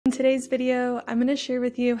today's video, I'm going to share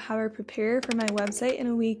with you how I prepare for my website in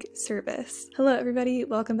a week service. Hello everybody,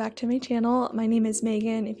 welcome back to my channel. My name is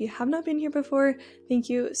Megan. If you have not been here before, thank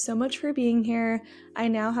you so much for being here. I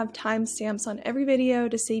now have timestamps on every video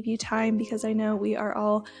to save you time because I know we are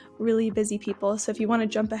all really busy people. So if you want to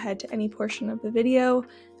jump ahead to any portion of the video,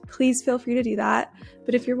 please feel free to do that.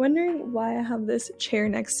 But if you're wondering why I have this chair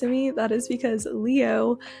next to me, that is because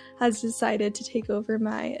Leo has decided to take over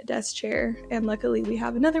my desk chair, and luckily we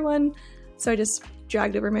have another one, so I just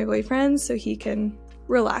dragged over my boyfriend so he can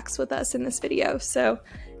relax with us in this video. So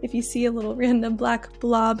if you see a little random black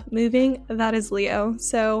blob moving, that is Leo.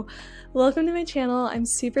 So welcome to my channel. I'm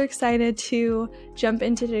super excited to jump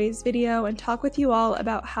into today's video and talk with you all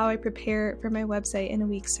about how I prepare for my website in a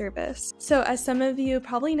week service. So as some of you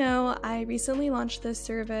probably know, I recently launched this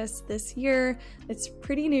service this year. It's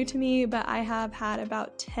pretty new to me, but I have had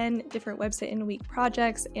about 10 different website in a week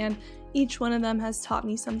projects, and each one of them has taught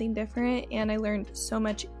me something different, and I learned so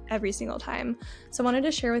much every single time. So I wanted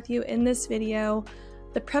to share with you in this video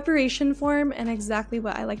the preparation form and exactly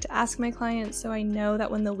what I like to ask my clients, so I know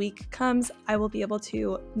that when the week comes, I will be able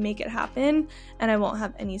to make it happen and I won't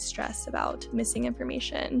have any stress about missing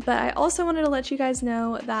information. But I also wanted to let you guys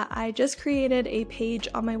know that I just created a page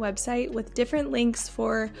on my website with different links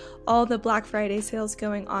for all the Black Friday sales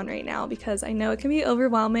going on right now, because I know it can be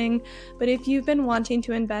overwhelming, but if you've been wanting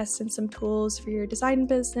to invest in some tools for your design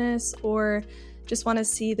business or just want to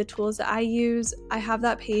see the tools that I use, I have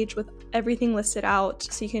that page with everything listed out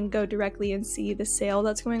so you can go directly and see the sale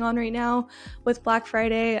that's going on right now. With Black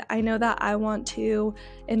Friday, I know that I want to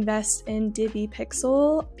invest in Divi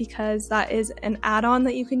Pixel because that is an add-on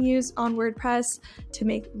that you can use on WordPress to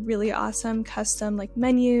make really awesome custom like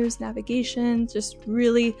menus, navigation, just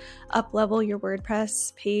really up-level your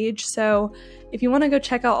WordPress page. So if you want to go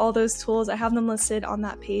check out all those tools, I have them listed on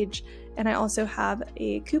that page. And I also have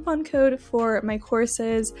a coupon code for my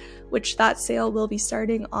courses, which that sale will be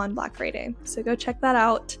starting on Black Friday. So go check that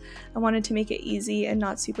out. I wanted to make it easy and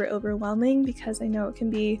not super overwhelming because I know it can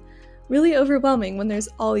be really overwhelming when there's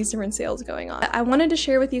all these different sales going on. I wanted to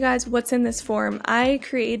share with you guys what's in this form. I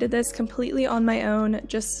created this completely on my own,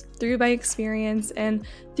 just through my experience and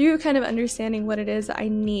through kind of understanding what it is I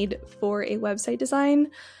need for a website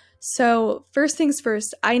design. So first things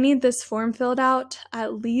first, I need this form filled out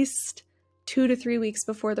at least 2 to 3 weeks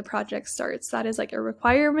before the project starts. That is like a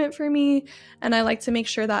requirement for me, and I like to make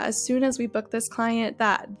sure that as soon as we book this client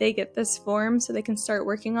that they get this form so they can start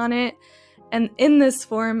working on it. And in this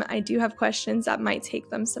form, I do have questions that might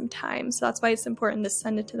take them some time, so that's why it's important to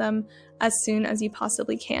send it to them as soon as you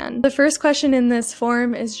possibly can. The first question in this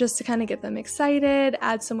form is just to kind of get them excited,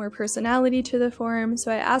 add some more personality to the form.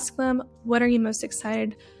 So I ask them, what are you most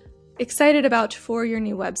excited about for your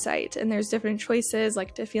new website? And there's different choices,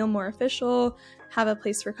 like to feel more official, have a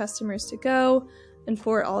place for customers to go, and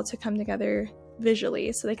for it all to come together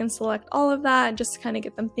visually. So they can select all of that and just to kind of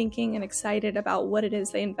get them thinking and excited about what it is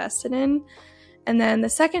they invested in. And then the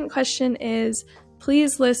second question is,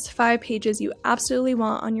 please list 5 pages you absolutely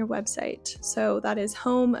want on your website. So that is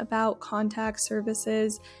home, about, contact,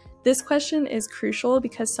 services. This question is crucial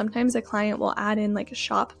because sometimes a client will add in like a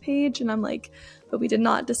shop page and I'm like, but we did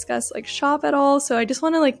not discuss like shop at all. So I just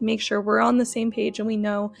want to like make sure we're on the same page and we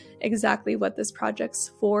know exactly what this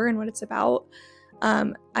project's for and what it's about.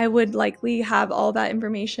 I would likely have all that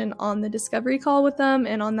information on the discovery call with them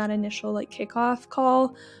and on that initial like kickoff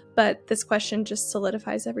call, but this question just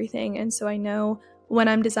solidifies everything. And so I know when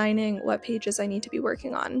I'm designing what pages I need to be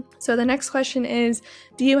working on. So the next question is,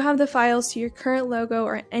 do you have the files to your current logo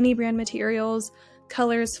or any brand materials,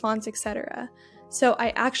 colors, fonts, etc.? So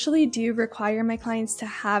I actually do require my clients to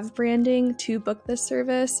have branding to book this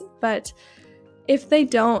service, but if they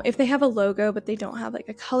have a logo but they don't have like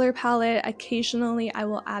a color palette, occasionally I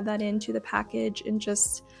will add that into the package and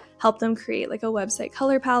just help them create like a website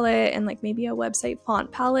color palette and like maybe a website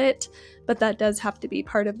font palette, but that does have to be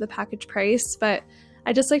part of the package price. But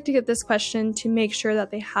I just like to get this question to make sure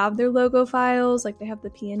that they have their logo files, like they have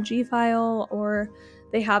the PNG file or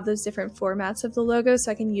they have those different formats of the logo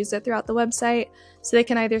so I can use it throughout the website. So they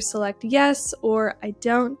can either select yes or I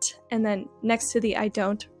don't, and then next to the I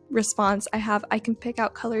don't response I can pick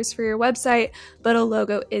out colors for your website, but a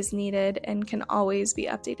logo is needed and can always be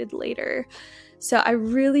updated later. So I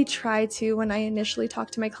really try to, when I initially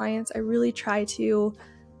talk to my clients, I really try to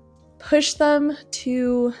push them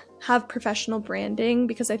to have professional branding,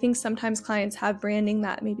 because I think sometimes clients have branding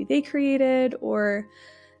that maybe they created or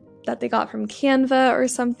that they got from Canva or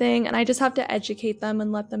something, and I just have to educate them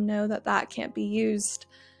and let them know that that can't be used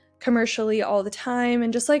commercially all the time,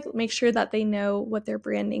 and just like make sure that they know what their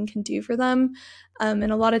branding can do for them.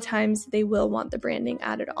 And a lot of times they will want the branding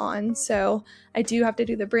added on. So I do have to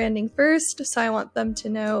do the branding first. So I want them to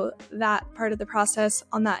know that part of the process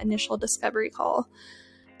on that initial discovery call.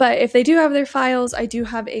 But if they do have their files, I do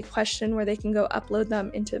have a question where they can go upload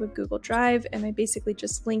them into a Google Drive, and I basically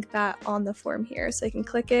just link that on the form here. So they can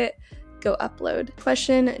click it, go upload.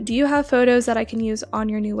 Question, do you have photos that I can use on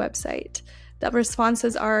your new website? The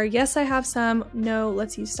responses are, yes, I have some. No,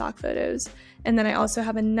 let's use stock photos. And then I also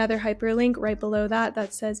have another hyperlink right below that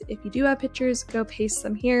that says, if you do have pictures, go paste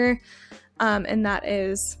them here. And that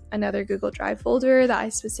is another Google Drive folder that I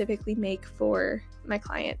specifically make for my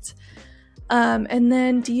clients. And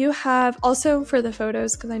then do you have, also for the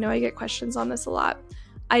photos, because I know I get questions on this a lot,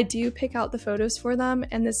 I do pick out the photos for them,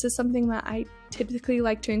 and this is something that I typically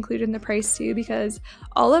like to include in the price too, because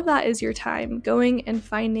all of that is your time. Going and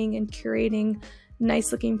finding and curating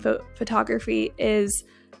nice looking photography is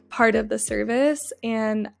part of the service,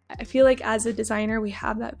 and I feel like as a designer we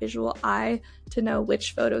have that visual eye to know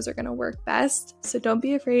which photos are going to work best, so don't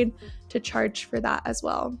be afraid to charge for that as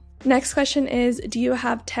well. Next question is, do you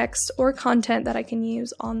have text or content that I can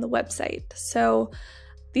use on the website? So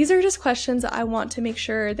these are just questions that I want to make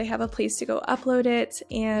sure they have a place to go upload it,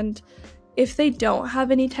 and if they don't have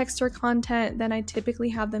any text or content, then I typically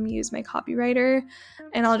have them use my copywriter,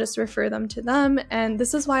 and I'll just refer them to them. And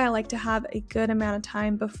this is why I like to have a good amount of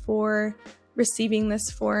time before receiving this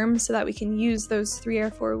form so that we can use those 3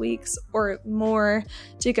 or 4 weeks or more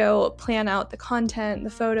to go plan out the content, the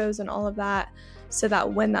photos, and all of that, so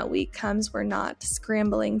that when that week comes, we're not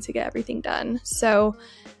scrambling to get everything done. So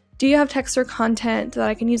do you have text or content that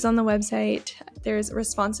I can use on the website? There's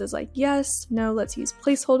responses like yes, no, let's use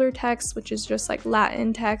placeholder text, which is just like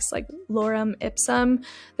Latin text, like lorem ipsum.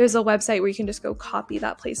 There's a website where you can just go copy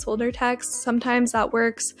that placeholder text. Sometimes that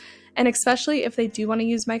works. And especially if they do want to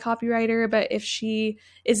use my copywriter, but if she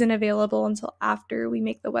isn't available until after we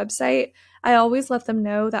make the website, I always let them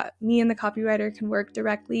know that me and the copywriter can work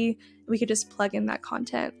directly. We could just plug in that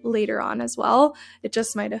content later on as well. It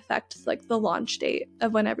just might affect like the launch date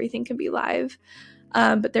of when everything can be live.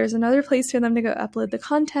 But there's another place for them to go upload the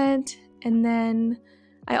content. And then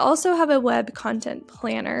I also have a web content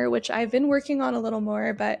planner, which I've been working on a little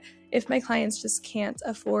more, but if my clients just can't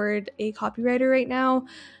afford a copywriter right now,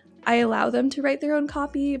 I allow them to write their own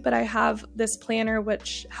copy, but I have this planner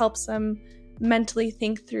which helps them mentally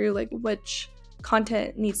think through like which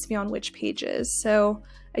content needs to be on which pages. So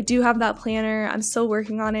I do have that planner. I'm still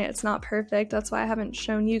working on it. It's not perfect. That's why I haven't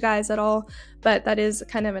shown you guys at all, but that is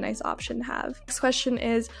kind of a nice option to have. Next question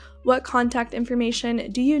is, what contact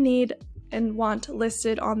information do you need and want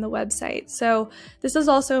listed on the website? So this is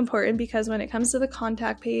also important because when it comes to the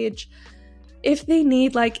contact page, if they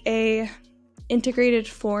need like a integrated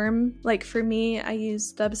form, like for me, I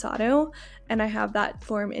use DUBSADO and I have that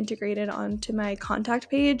form integrated onto my contact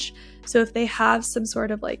page. So if they have some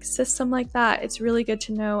sort of like system like that, it's really good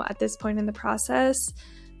to know at this point in the process.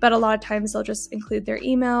 But a lot of times they'll just include their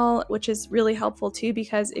email, which is really helpful too,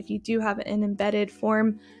 because if you do have an embedded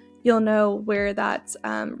form, you'll know where that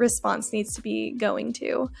response needs to be going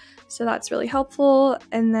to. So that's really helpful.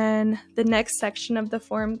 And then the next section of the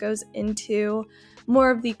form goes into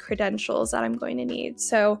more of the credentials that I'm going to need.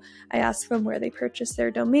 So I ask them where they purchased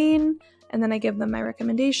their domain, and then I give them my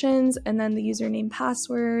recommendations, and then the username,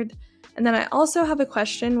 password. And then I also have a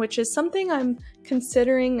question, which is something I'm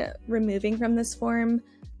considering removing from this form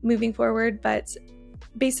moving forward, but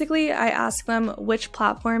basically I ask them, which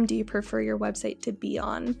platform do you prefer your website to be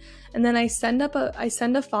on? And then I send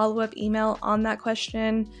a follow-up email on that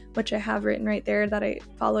question, which I have written right there that I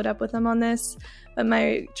followed up with them on this. But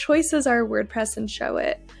my choices are WordPress and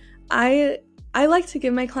Showit. I like to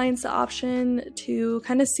give my clients the option to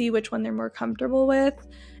kind of see which one they're more comfortable with.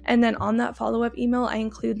 And then on that follow-up email, I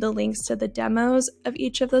include the links to the demos of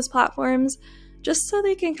each of those platforms, just so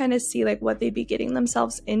they can kind of see like what they'd be getting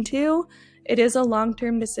themselves into. It is a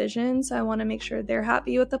long-term decision, so I want to make sure they're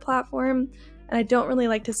happy with the platform. And I don't really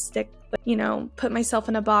like to put myself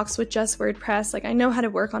in a box with just WordPress. Like I know how to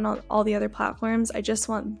work on all the other platforms. I just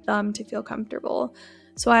want them to feel comfortable.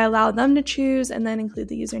 So I allow them to choose and then include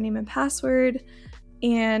the username and password.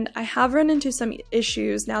 And I have run into some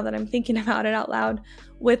issues now that I'm thinking about it out loud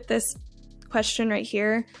with this question right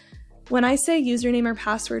here. When I say username or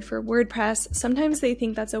password for WordPress, sometimes they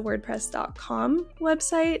think that's a WordPress.com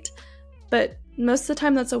website, but most of the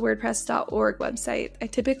time that's a WordPress.org website. I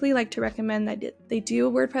typically like to recommend that they do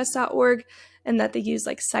a WordPress.org and that they use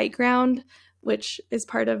like SiteGround, which is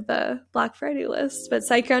part of the Black Friday list. But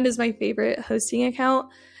SiteGround is my favorite hosting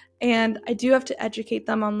account, and I do have to educate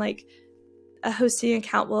them on like a hosting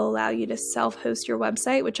account will allow you to self-host your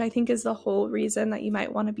website, which I think is the whole reason that you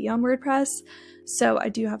might want to be on WordPress. So I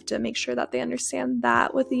do have to make sure that they understand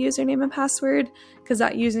that with the username and password, because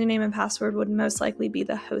that username and password would most likely be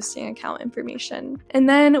the hosting account information. And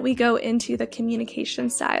then we go into the communication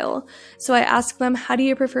style. So I ask them, how do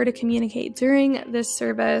you prefer to communicate during this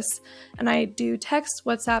service? And I do text,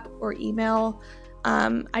 WhatsApp, or email.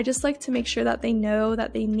 I just like to make sure that they know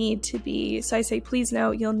that they need to be, so I say, please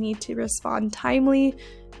note, you'll need to respond timely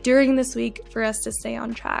during this week for us to stay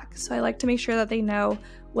on track. So I like to make sure that they know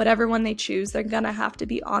whatever one they choose, they're gonna have to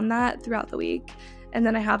be on that throughout the week. And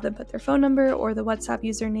then I have them put their phone number or the WhatsApp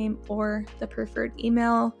username or the preferred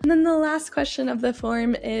email. And then the last question of the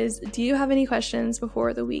form is, do you have any questions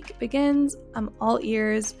before the week begins? I'm all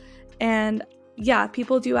ears. And yeah,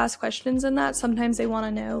 people do ask questions in that. Sometimes they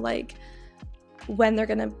wanna know like when they're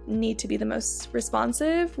gonna need to be the most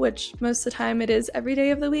responsive, which most of the time it is every day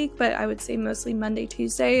of the week, but I would say mostly Monday,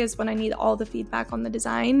 Tuesday is when I need all the feedback on the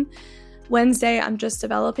design. Wednesday, I'm just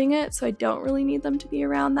developing it, so I don't really need them to be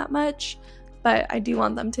around that much, but I do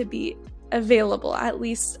want them to be available at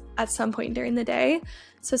least at some point during the day.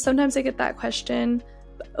 So sometimes I get that question,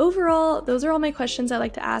 but overall, those are all my questions I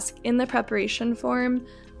like to ask in the preparation form.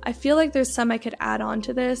 I feel like there's some I could add on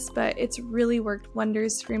to this, but it's really worked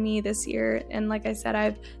wonders for me this year. And like I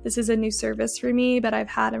said, this is a new service for me, but I've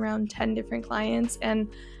had around 10 different clients, and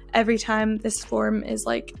every time this form is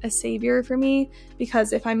like a savior for me,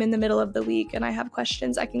 because if I'm in the middle of the week and I have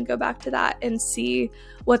questions, I can go back to that and see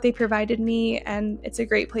what they provided me, and it's a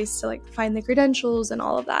great place to like find the credentials and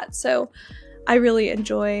all of that. So I really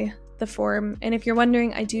enjoy the form. And if you're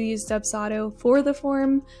wondering, I do use DUBSADO for the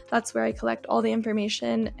form. That's where I collect all the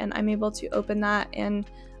information, and I'm able to open that and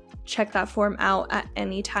check that form out at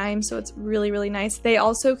any time. So it's really, really nice. They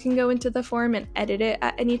also can go into the form and edit it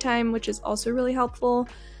at any time, which is also really helpful.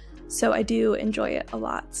 So I do enjoy it a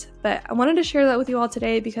lot. But I wanted to share that with you all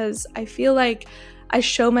today because I feel like I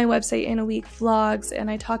show my website in a week vlogs and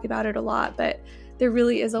I talk about it a lot, but there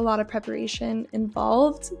really is a lot of preparation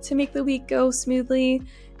involved to make the week go smoothly.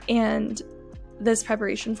 And this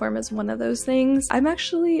preparation form is one of those things. I'm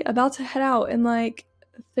actually about to head out in like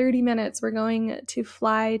 30 minutes. We're going to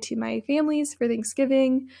fly to my family's for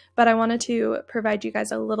Thanksgiving, but I wanted to provide you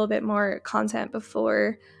guys a little bit more content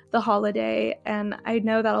before the holiday. And I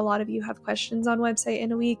know that a lot of you have questions on website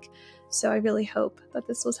in a week, so I really hope that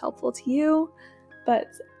this was helpful to you. But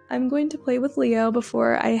I'm going to play with Leo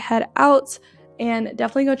before I head out. And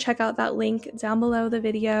definitely go check out that link down below the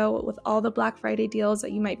video with all the Black Friday deals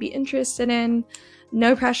that you might be interested in.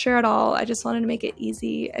 No pressure at all. I just wanted to make it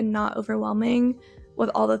easy and not overwhelming with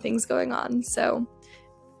all the things going on. So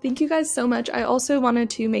thank you guys so much. I also wanted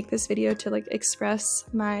to make this video to like express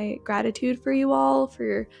my gratitude for you all,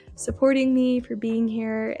 for supporting me, for being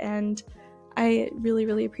here, and I really,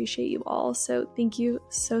 really appreciate you all. So thank you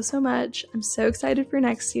so, so much. I'm so excited for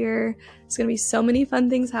next year. There's going to be so many fun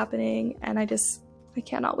things happening, and I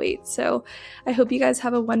cannot wait. So I hope you guys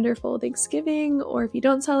have a wonderful Thanksgiving, or if you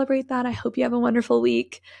don't celebrate that, I hope you have a wonderful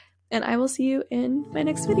week, and I will see you in my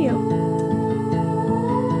next video.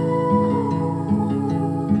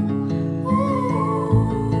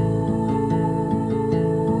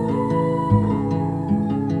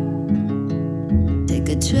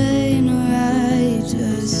 Train ride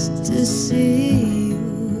just to see